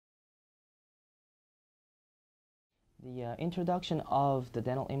The introduction of the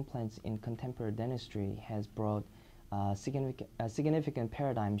dental implants in contemporary dentistry has brought a significant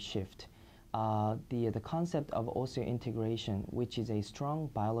paradigm shift. The concept of osseointegration, which is a strong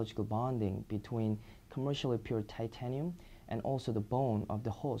biological bonding between commercially pure titanium and also the bone of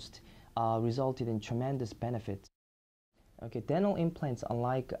the host, resulted in tremendous benefits. Okay, dental implants,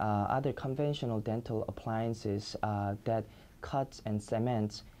 unlike other conventional dental appliances that cuts and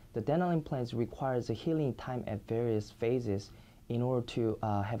cements, the dental implants requires a healing time at various phases in order to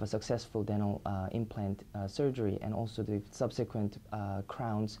have a successful dental implant surgery and also the subsequent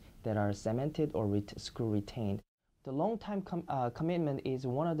crowns that are cemented or screw retained. The long time commitment is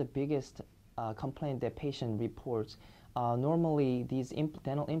one of the biggest complaints that patient reports. Normally, these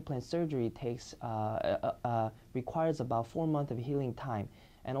dental implant surgery requires about 4 months of healing time,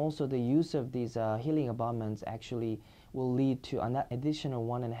 and also the use of these healing abutments actually will lead to an additional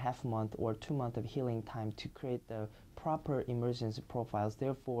 1.5 months or 2 months of healing time to create the proper emergency profiles.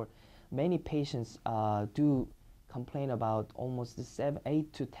 Therefore, many patients do complain about almost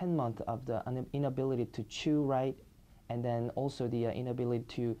 8 to 10 months of the inability to chew right, and then also the inability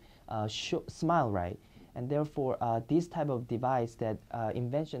to smile right. And therefore, this type of device, that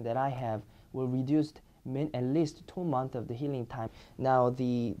invention that I have, will reduce at least 2 months of the healing time. Now,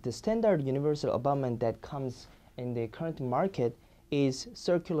 the standard universal abutment that comes in the current market is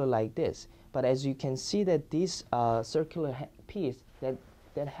circular like this. But as you can see, that this circular piece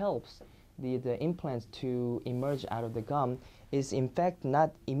that helps the implants to emerge out of the gum is in fact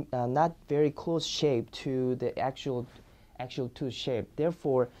not very close shape to the actual tooth shape.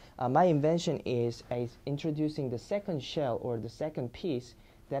 Therefore, my invention is introducing the second shell or the second piece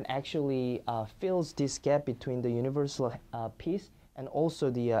that actually fills this gap between the universal piece and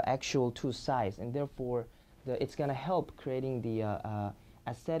also the actual tooth size, and therefore it's going to help creating the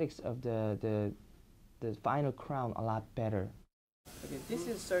aesthetics of the final crown a lot better. Okay, this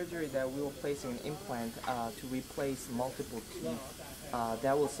is surgery that we will place an implant to replace multiple teeth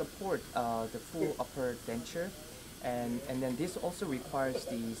that will support the full upper denture. And then this also requires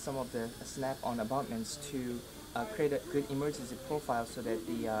some of the snap-on abutments to create a good emergency profile, so that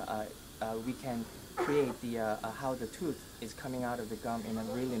we can create how the tooth is coming out of the gum in a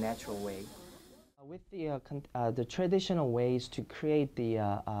really natural way. With the traditional ways to create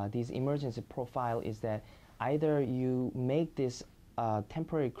these emergency profile is that either you make these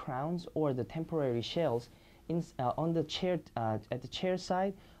temporary crowns or the temporary shells on the chair at the chair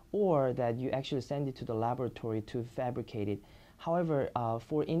side, or that you actually send it to the laboratory to fabricate it. However,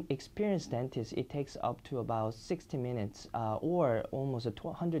 for inexperienced dentists, it takes up to about 60 minutes or almost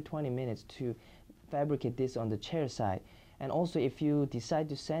 120 minutes to fabricate this on the chair side. And also, if you decide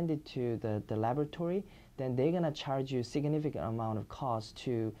to send it to the laboratory, then they're going to charge you a significant amount of cost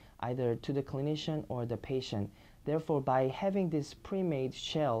to either to the clinician or the patient. Therefore, by having this pre-made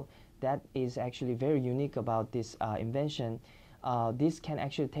shell, that is actually very unique about this invention. This can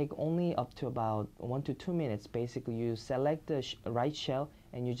actually take only up to about 1 to 2 minutes. Basically, you select the right shell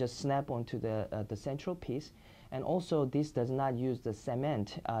and you just snap onto the central piece. And also, this does not use the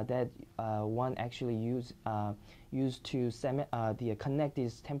cement that one actually used to connect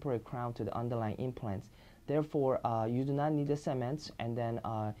this temporary crown to the underlying implants. Therefore, you do not need the cements, and then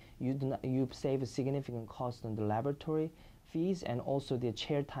you save a significant cost on the laboratory fees and also the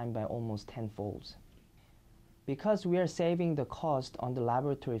chair time by almost 10-folds. Because we are saving the cost on the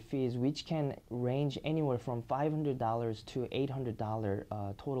laboratory fees, which can range anywhere from $500 to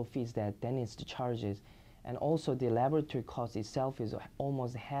 $800 total fees that dentist charges, and also the laboratory cost itself is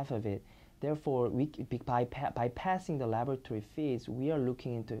almost half of it. Therefore, by passing the laboratory fees, we are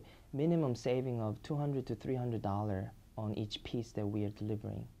looking into minimum saving of $200 to $300 on each piece that we are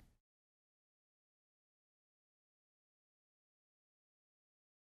delivering.